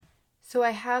So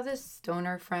I have this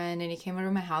stoner friend and he came over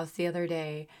to my house the other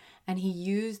day and he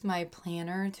used my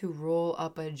planner to roll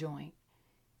up a joint.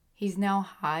 He's now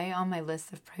high on my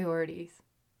list of priorities.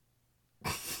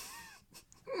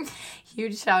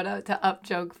 Huge shout out to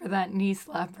Upjoke for that knee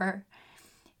slapper.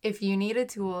 If you need a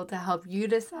tool to help you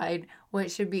decide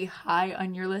what should be high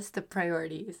on your list of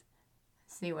priorities,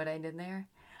 see what I did there?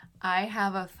 I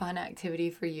have a fun activity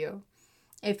for you.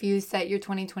 If you set your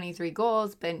 2023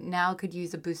 goals but now could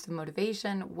use a boost of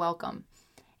motivation, welcome.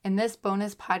 In this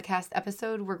bonus podcast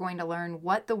episode, we're going to learn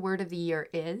what the word of the year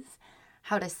is,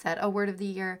 how to set a word of the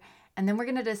year, and then we're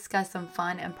going to discuss some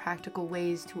fun and practical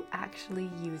ways to actually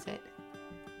use it.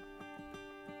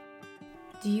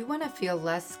 Do you want to feel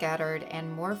less scattered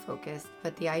and more focused,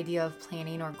 but the idea of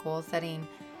planning or goal setting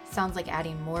sounds like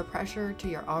adding more pressure to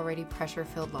your already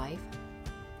pressure-filled life?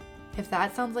 If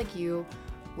that sounds like you,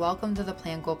 welcome to the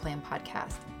Plan Goal Plan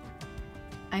podcast.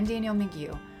 I'm Danielle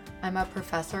McGue. I'm a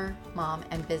professor, mom,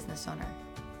 and business owner.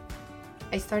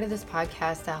 I started this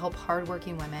podcast to help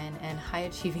hardworking women and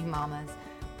high-achieving mamas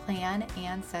plan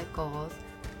and set goals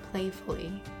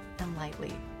playfully and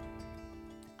lightly.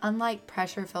 Unlike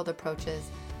pressure-filled approaches,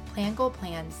 Plan Goal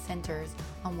Plan centers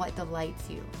on what delights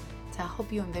you to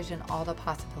help you envision all the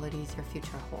possibilities your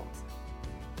future holds.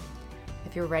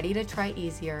 If you're ready to try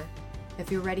easier, if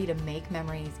you're ready to make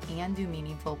memories and do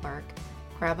meaningful work,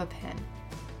 grab a pen.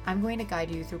 I'm going to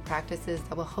guide you through practices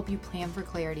that will help you plan for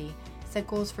clarity, set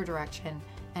goals for direction,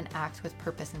 and act with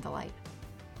purpose and delight.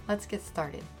 Let's get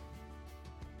started.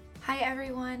 Hi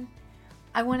everyone.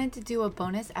 I wanted to do a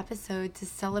bonus episode to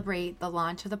celebrate the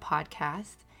launch of the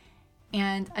podcast,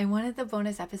 and I wanted the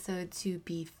bonus episode to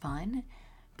be fun,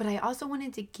 but I also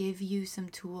wanted to give you some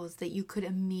tools that you could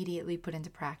immediately put into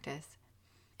practice.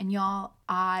 And y'all,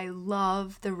 I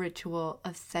love the ritual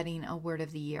of setting a word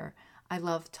of the year. I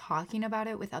love talking about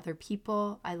it with other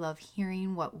people. I love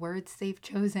hearing what words they've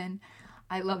chosen.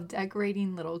 I love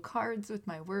decorating little cards with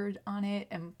my word on it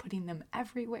and putting them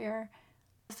everywhere.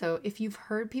 So if you've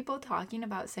heard people talking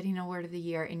about setting a word of the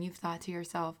year and you've thought to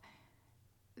yourself,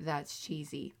 that's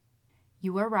cheesy,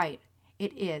 you are right.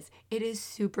 It is. It is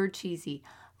super cheesy.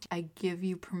 I give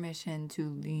you permission to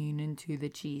lean into the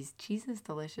cheese. Cheese is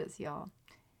delicious, y'all.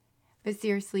 But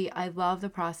seriously, I love the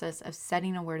process of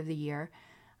setting a word of the year.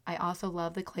 I also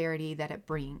love the clarity that it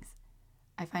brings.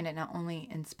 I find it not only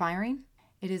inspiring,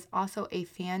 it is also a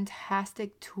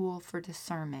fantastic tool for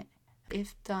discernment.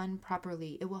 If done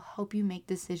properly, it will help you make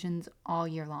decisions all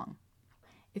year long.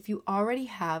 If you already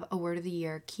have a word of the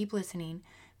year, keep listening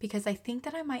because I think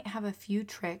that I might have a few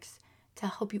tricks to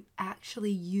help you actually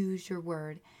use your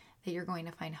word that you're going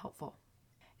to find helpful.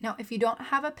 Now, if you don't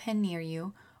have a pen near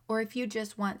you, or if you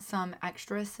just want some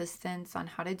extra assistance on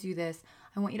how to do this,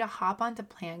 I want you to hop onto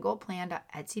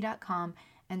plangoalplan.etsy.com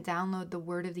and download the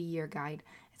Word of the Year guide.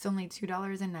 It's only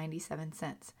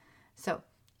 $2.97. So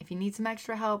if you need some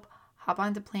extra help, hop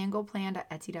onto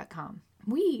plangoalplan.etsy.com.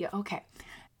 Okay.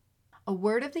 A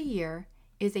word of the year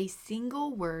is a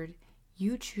single word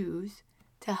you choose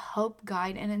to help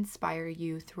guide and inspire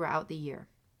you throughout the year.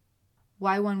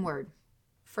 Why one word?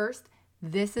 First,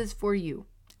 this is for you.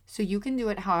 So you can do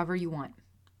it however you want.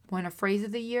 Want a phrase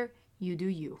of the year? You do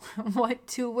you. What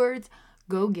 2 words?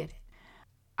 Go get it.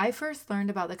 I first learned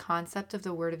about the concept of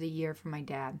the word of the year from my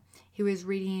dad. He was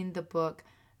reading the book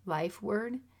Life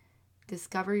Word,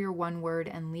 Discover Your One Word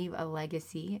and Leave a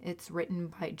Legacy. It's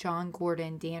written by John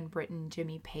Gordon, Dan Britton,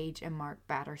 Jimmy Page, and Mark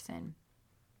Batterson.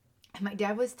 And my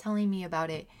dad was telling me about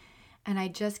it, and I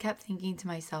just kept thinking to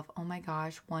myself, oh my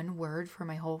gosh, one word for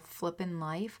my whole flippin'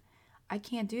 life? I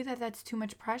can't do that. That's too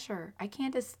much pressure. I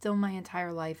can't distill my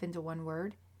entire life into one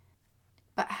word.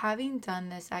 But having done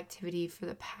this activity for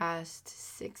the past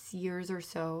 6 years or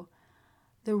so,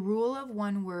 the rule of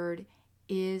one word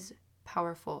is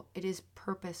powerful. It is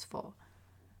purposeful.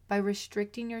 By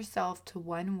restricting yourself to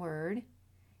one word,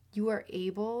 you are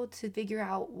able to figure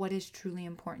out what is truly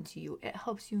important to you. It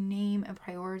helps you name and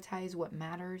prioritize what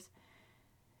matters.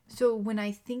 So when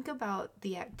I think about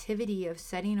the activity of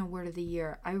setting a word of the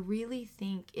year, I really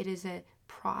think it is a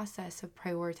process of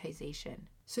prioritization.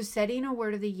 So setting a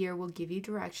word of the year will give you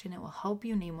direction. It will help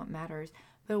you name what matters,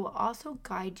 but it will also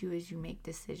guide you as you make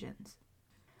decisions.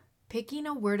 Picking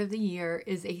a word of the year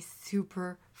is a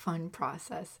super fun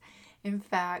process. In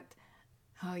fact,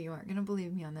 you aren't going to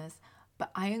believe me on this, but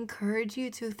I encourage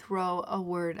you to throw a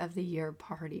word of the year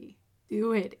party.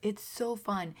 Do it. It's so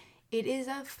fun. It is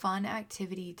a fun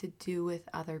activity to do with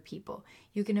other people.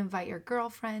 You can invite your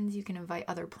girlfriends, you can invite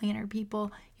other planner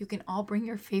people, you can all bring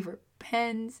your favorite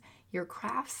pens, your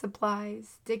craft supplies,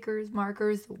 stickers,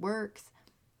 markers, the works.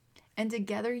 And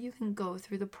together you can go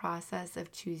through the process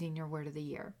of choosing your word of the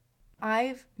year.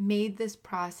 I've made this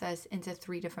process into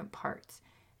 3 different parts: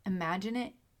 imagine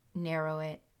it, narrow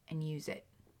it, and use it.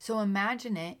 So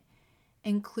imagine it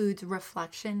includes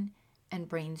reflection and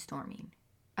brainstorming.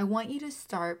 I want you to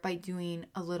start by doing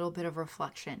a little bit of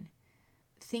reflection.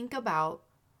 Think about,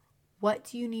 what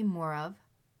do you need more of?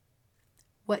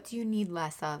 What do you need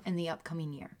less of in the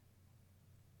upcoming year?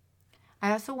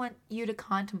 I also want you to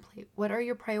contemplate, what are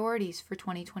your priorities for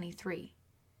 2023?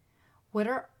 What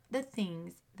are the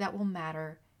things that will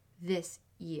matter this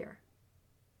year?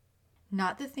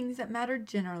 Not the things that mattered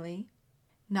generally,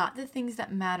 not the things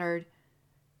that mattered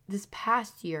this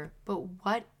past year, but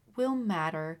what will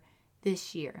matter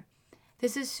this year.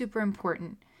 This is super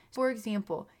important. For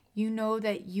example, you know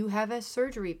that you have a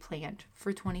surgery planned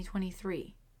for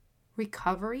 2023.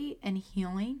 Recovery and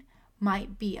healing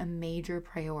might be a major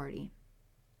priority.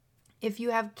 If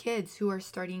you have kids who are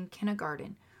starting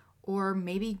kindergarten or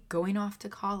maybe going off to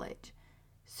college,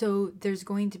 so there's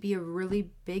going to be a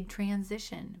really big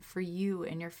transition for you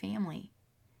and your family.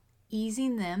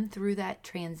 Easing them through that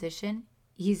transition,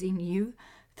 easing you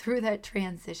through that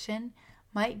transition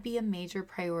might be a major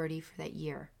priority for that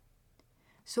year.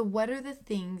 So what are the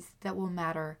things that will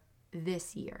matter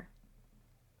this year?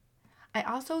 I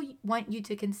also want you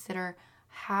to consider,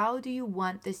 how do you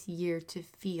want this year to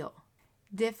feel?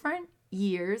 Different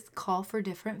years call for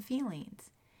different feelings.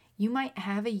 You might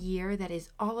have a year that is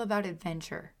all about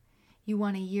adventure. You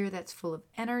want a year that's full of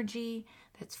energy,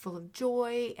 that's full of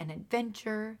joy and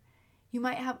adventure. You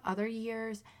might have other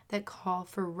years that call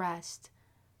for rest,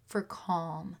 for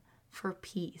calm, for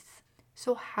peace.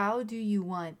 So how do you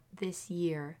want this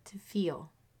year to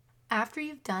feel? After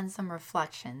you've done some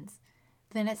reflections,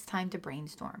 then it's time to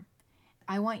brainstorm.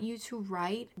 I want you to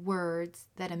write words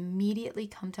that immediately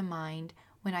come to mind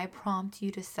when I prompt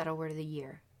you to set a word of the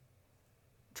year.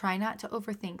 Try not to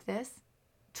overthink this.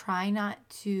 Try not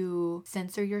to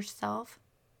censor yourself.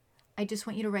 I just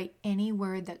want you to write any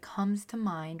word that comes to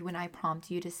mind when I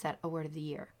prompt you to set a word of the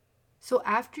year. So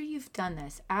after you've done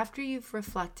this, after you've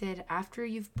reflected, after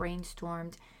you've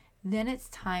brainstormed, then it's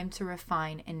time to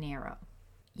refine and narrow.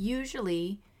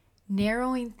 Usually,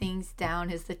 narrowing things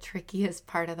down is the trickiest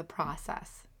part of the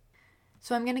process.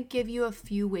 So I'm going to give you a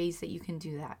few ways that you can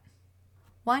do that.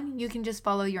 One, you can just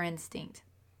follow your instinct.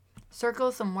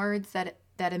 Circle some words that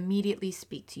immediately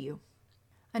speak to you.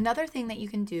 Another thing that you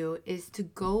can do is to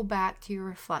go back to your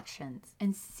reflections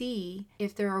and see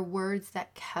if there are words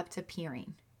that kept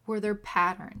appearing. Were there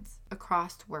patterns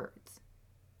across words?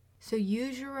 So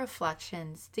use your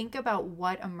reflections. Think about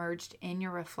what emerged in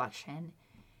your reflection,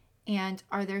 and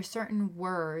are there certain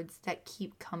words that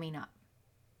keep coming up?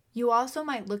 You also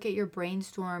might look at your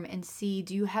brainstorm and see,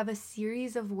 do you have a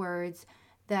series of words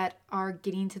that are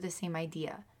getting to the same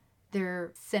idea?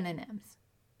 They're synonyms.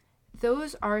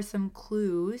 Those are some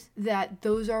clues that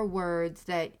those are words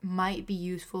that might be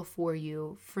useful for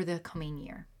you for the coming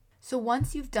year. So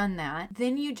once you've done that,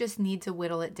 then you just need to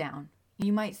whittle it down.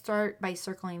 You might start by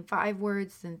circling 5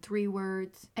 words, then 3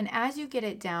 words. And as you get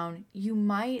it down, you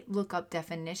might look up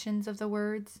definitions of the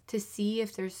words to see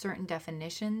if there's certain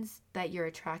definitions that you're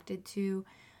attracted to.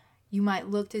 You might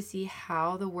look to see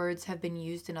how the words have been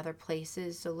used in other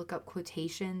places. So look up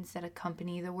quotations that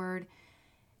accompany the word.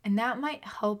 And that might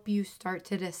help you start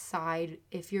to decide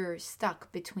if you're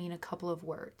stuck between a couple of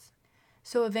words.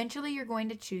 So eventually you're going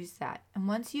to choose that. And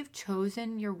once you've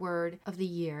chosen your word of the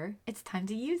year, it's time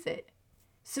to use it.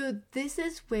 So this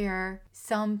is where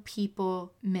some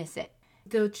people miss it.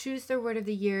 They'll choose their word of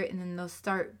the year and then they'll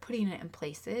start putting it in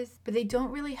places, but they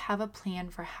don't really have a plan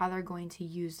for how they're going to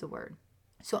use the word.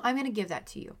 So I'm going to give that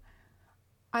to you.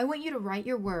 I want you to write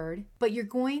your word, but you're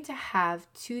going to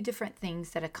have 2 different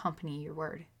things that accompany your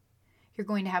word. You're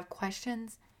going to have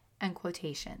questions and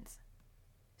quotations.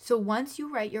 So once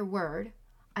you write your word,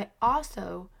 I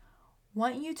also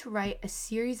want you to write a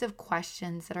series of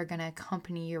questions that are going to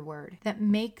accompany your word that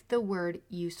make the word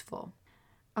useful.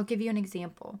 I'll give you an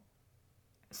example.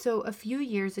 So a few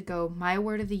years ago, my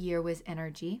word of the year was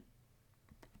energy.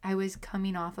 I was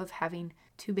coming off of having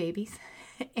 2 babies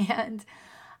and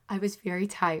I was very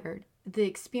tired. The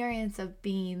experience of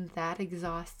being that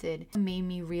exhausted made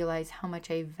me realize how much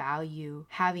I value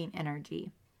having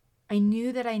energy. I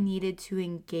knew that I needed to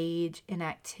engage in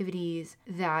activities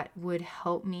that would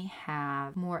help me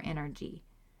have more energy.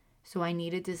 So I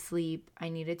needed to sleep, I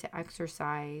needed to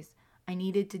exercise, I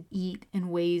needed to eat in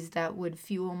ways that would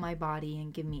fuel my body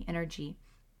and give me energy.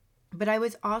 But I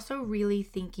was also really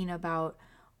thinking about,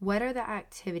 what are the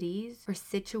activities or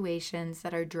situations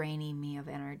that are draining me of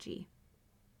energy?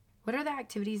 What are the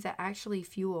activities that actually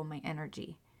fuel my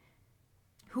energy?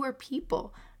 Who are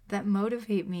people that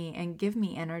motivate me and give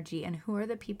me energy, and who are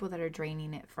the people that are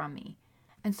draining it from me?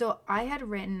 And so I had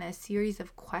written a series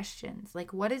of questions,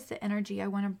 like, what is the energy I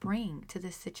want to bring to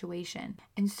this situation?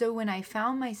 And so when I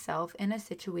found myself in a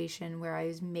situation where I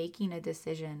was making a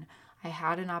decision, I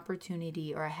had an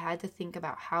opportunity, or I had to think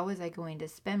about how was I going to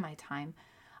spend my time,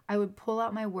 I would pull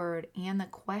out my word and the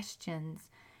questions,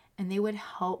 and they would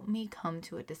help me come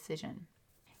to a decision.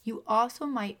 You also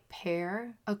might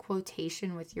pair a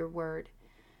quotation with your word.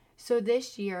 So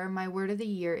this year, my word of the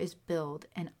year is build,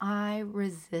 and I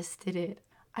resisted it.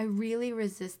 I really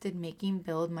resisted making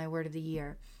build my word of the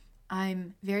year.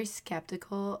 I'm very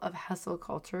skeptical of hustle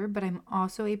culture, but I'm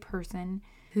also a person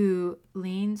who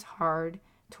leans hard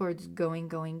towards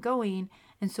going.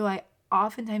 And so I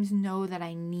oftentimes know that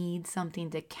I need something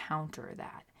to counter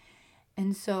that.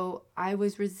 And so I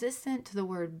was resistant to the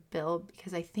word build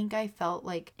because I think I felt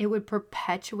like it would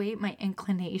perpetuate my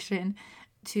inclination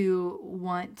to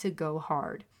want to go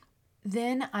hard.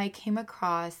 Then I came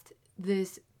across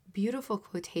this beautiful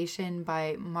quotation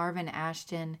by Marvin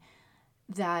Ashton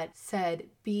that said,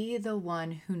 "Be the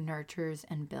one who nurtures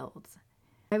and builds."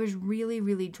 I was really,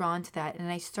 really drawn to that,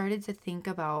 and I started to think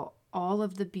about all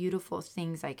of the beautiful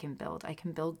things I can build. I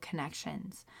can build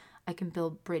connections. I can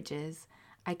build bridges.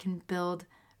 I can build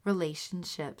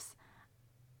relationships.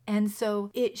 And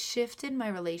so it shifted my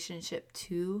relationship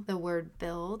to the word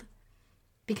build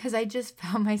because I just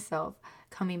found myself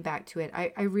coming back to it.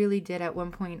 I really did. At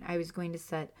one point, I was going to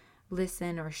set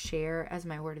listen or share as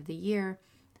my word of the year,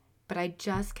 but I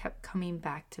just kept coming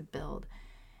back to build.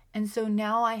 And so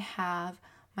now I have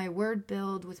my word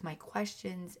build with my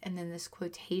questions and then this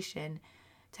quotation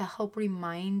to help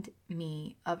remind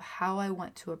me of how I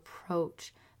want to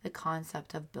approach the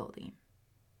concept of building.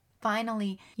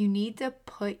 Finally, you need to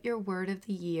put your word of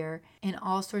the year in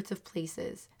all sorts of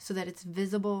places so that it's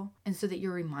visible and so that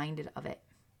you're reminded of it.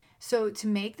 So to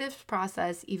make this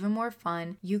process even more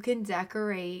fun, you can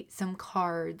decorate some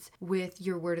cards with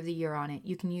your word of the year on it.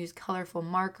 You can use colorful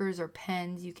markers or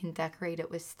pens. You can decorate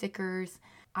it with stickers.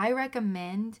 I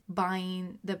recommend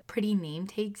buying the pretty name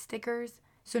tag stickers.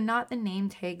 So not the name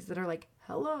tags that are like,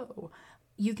 hello.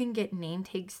 You can get name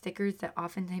tag stickers that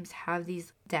oftentimes have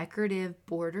these decorative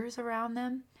borders around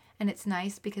them. And it's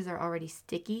nice because they're already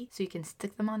sticky, so you can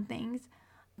stick them on things.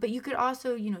 But you could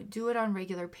also, do it on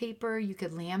regular paper. You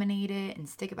could laminate it and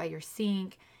stick it by your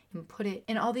sink and put it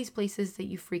in all these places that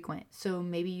you frequent. So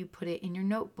maybe you put it in your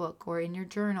notebook or in your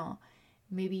journal.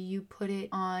 Maybe you put it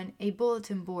on a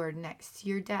bulletin board next to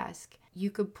your desk.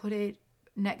 You could put it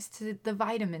next to the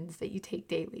vitamins that you take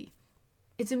daily.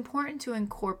 It's important to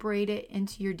incorporate it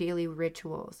into your daily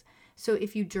rituals. So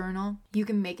if you journal, you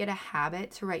can make it a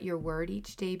habit to write your word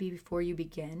each day before you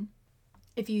begin.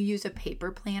 If you use a paper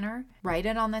planner, write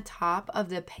it on the top of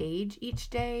the page each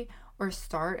day or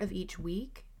start of each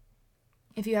week.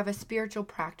 If you have a spiritual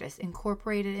practice,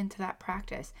 incorporate it into that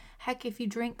practice. Heck, if you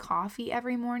drink coffee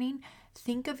every morning,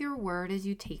 think of your word as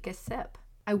you take a sip.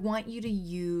 I want you to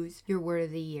use your word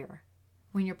of the year.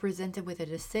 When you're presented with a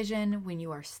decision, when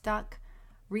you are stuck,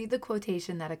 read the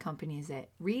quotation that accompanies it.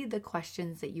 Read the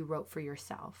questions that you wrote for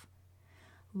yourself.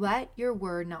 Let your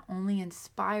word not only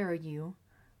inspire you,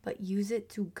 but use it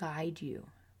to guide you.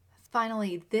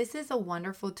 Finally, this is a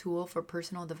wonderful tool for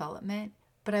personal development,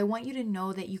 but I want you to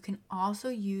know that you can also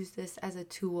use this as a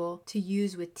tool to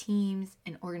use with teams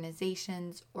and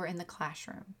organizations or in the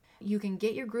classroom. You can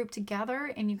get your group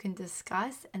together and you can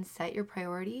discuss and set your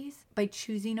priorities by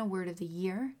choosing a word of the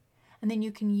year, and then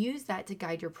you can use that to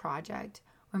guide your project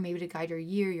or maybe to guide your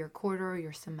year, your quarter, or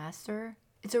your semester.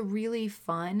 It's a really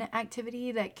fun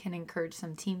activity that can encourage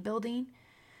some team building.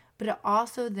 But it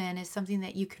also then is something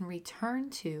that you can return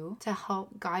to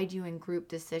help guide you in group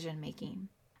decision making.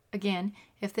 Again,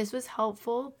 if this was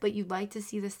helpful, but you'd like to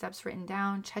see the steps written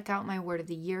down, check out my Word of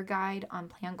the Year guide on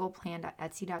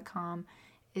plangoalplan.etsy.com.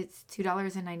 It's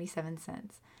 $2.97.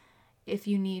 If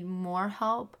you need more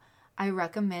help, I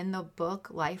recommend the book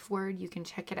Life Word. You can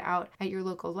check it out at your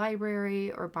local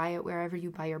library or buy it wherever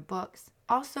you buy your books.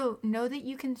 Also, know that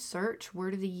you can search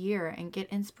Word of the Year and get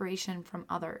inspiration from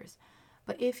others.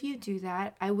 But if you do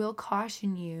that, I will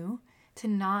caution you to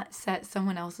not set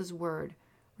someone else's word.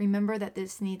 Remember that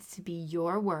this needs to be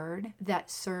your word that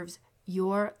serves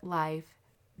your life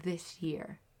this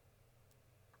year.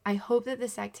 I hope that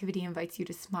this activity invites you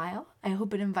to smile. I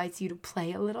hope it invites you to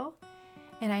play a little.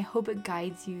 And I hope it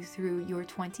guides you through your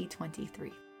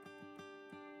 2023.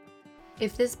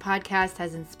 If this podcast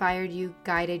has inspired you,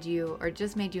 guided you, or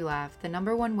just made you laugh, the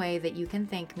number one way that you can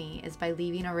thank me is by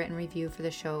leaving a written review for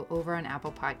the show over on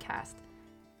Apple Podcast.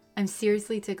 I'm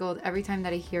seriously tickled every time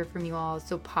that I hear from you all,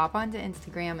 so pop onto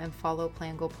Instagram and follow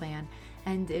Plan Goal Plan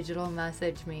and digital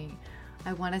message me.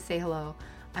 I want to say hello.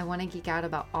 I want to geek out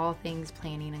about all things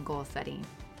planning and goal setting.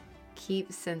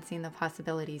 Keep sensing the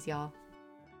possibilities, y'all.